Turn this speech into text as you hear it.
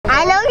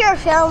They're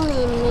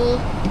filming me.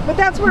 But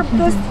that's where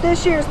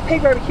this year's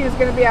pig barbecue is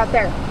going to be out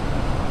there.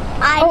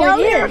 I know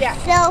you're yeah.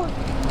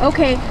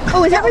 Okay.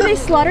 Oh, is that where they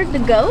slaughtered the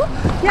goat?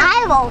 Yeah.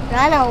 I won't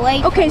run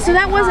away. Okay, so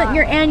that wasn't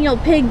your annual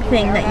pig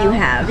thing that you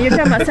have. You're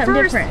talking about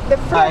something different. The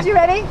first, you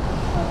ready?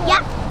 Yeah.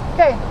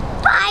 Okay.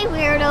 Bye,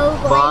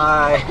 weirdo.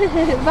 Bye.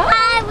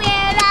 Bye,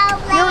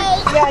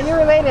 weirdo. Yeah, you're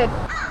related.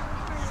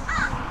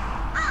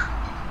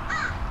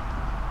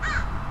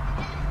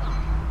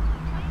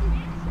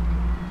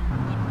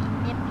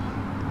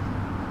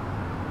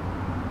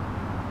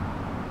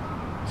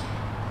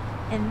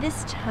 And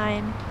this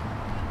time,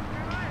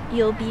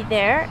 you'll be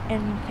there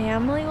and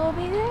family will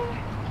be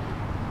there?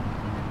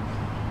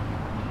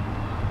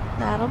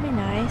 That'll be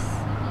nice.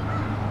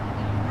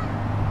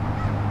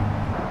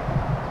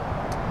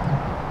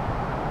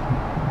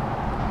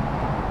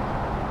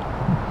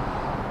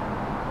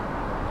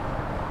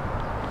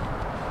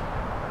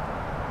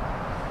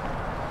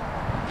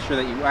 Sure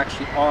that you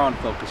actually are on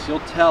focus. You'll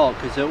tell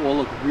because it will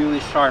look really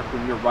sharp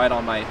when you're right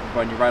on my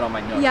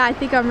nose. Yeah, I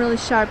think I'm really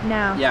sharp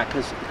now. Yeah,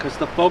 because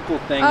the focal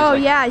thing. Oh is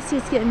like, yeah, I see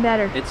it's getting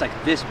better. It's like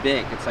this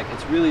big. It's like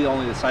it's really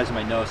only the size of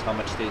my nose how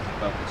much stays in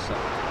focus. So.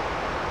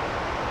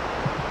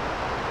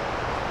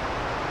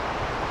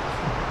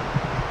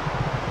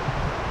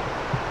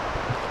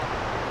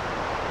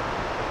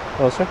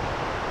 Closer.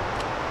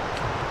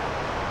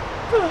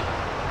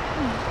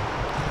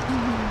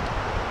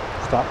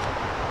 Stop.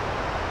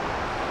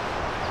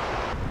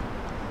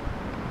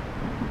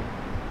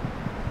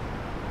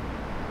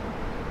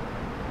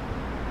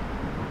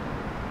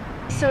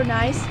 So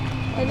nice.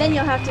 And then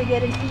you'll have to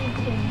get an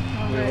evening.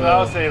 I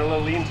was saying a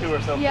little lean-to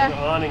or something. Yeah.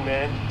 Awning,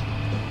 man.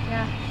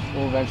 Yeah.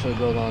 We'll eventually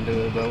build onto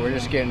it, but we're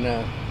just getting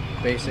a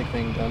basic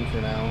thing done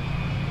for now.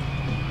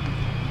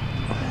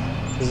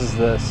 This is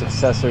the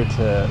successor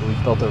to we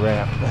built a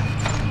ramp.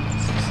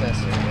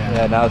 Successor, yeah.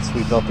 Yeah, now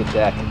we built a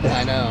deck.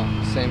 I know,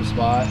 same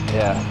spot.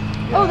 Yeah.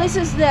 Oh, this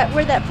is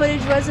where that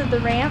footage was of the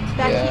ramp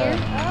back here?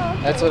 Oh,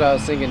 okay. That's what I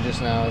was thinking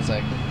just now. It's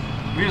like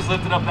We just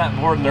lifted up that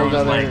board and there was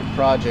another like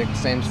project,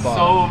 same spot.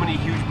 so many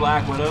huge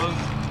black widows.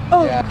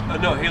 Oh. Yeah.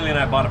 No, Haley and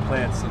I bought a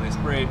plant, so they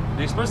sprayed.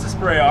 They're supposed to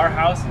spray our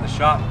house and the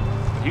shop,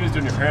 but he was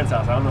doing your parents'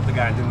 house. I don't know if the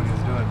guy knew what he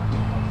was doing.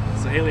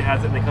 So Haley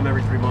has it, and they come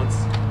every 3 months.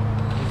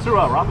 It's through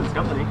Robin's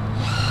company.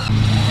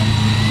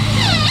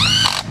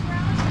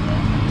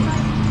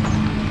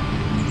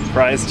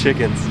 Fries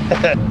chickens.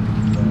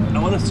 I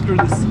want to screw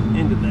this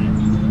into that.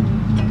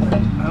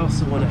 I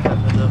also want to have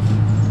enough.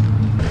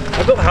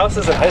 I built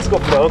houses in high school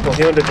for my uncle.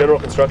 He owned a general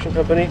construction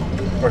company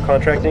or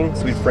contracting,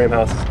 so we'd frame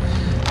houses.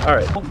 All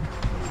right.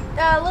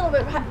 A little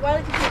bit. Why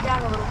don't you put it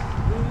down a little?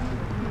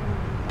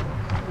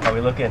 How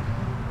we looking?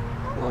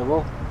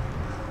 Level.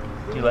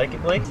 Do you like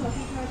it, Blake?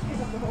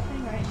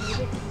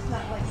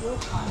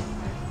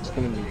 It's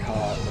gonna be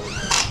hot.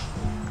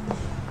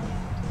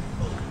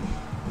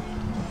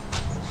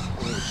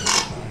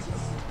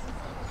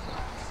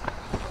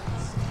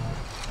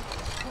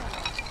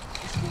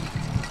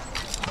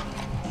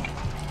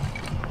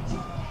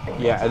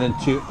 Yeah, and then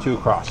two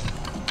across,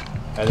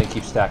 and then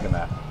keep stacking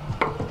that.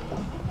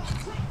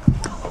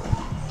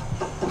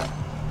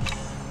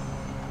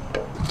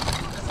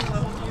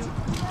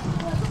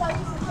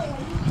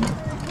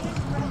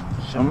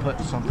 Put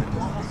something.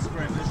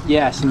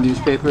 Yeah, some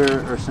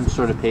newspaper or some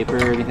sort of paper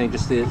or anything,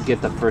 just to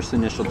get the first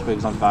initial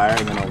twigs on fire,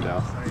 and then it'll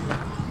go.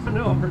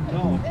 No, I've heard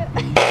no.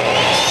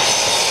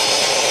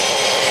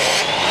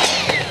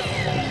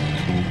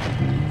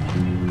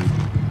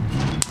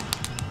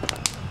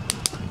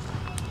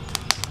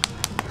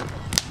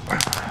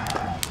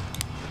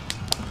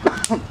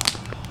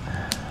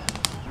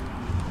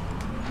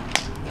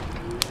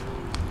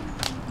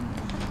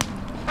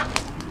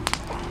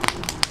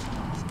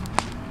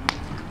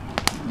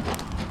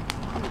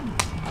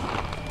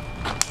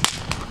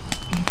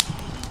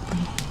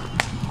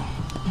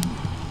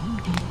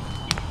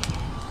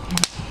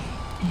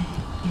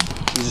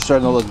 These are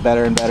starting to look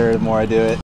better and better the more I do it.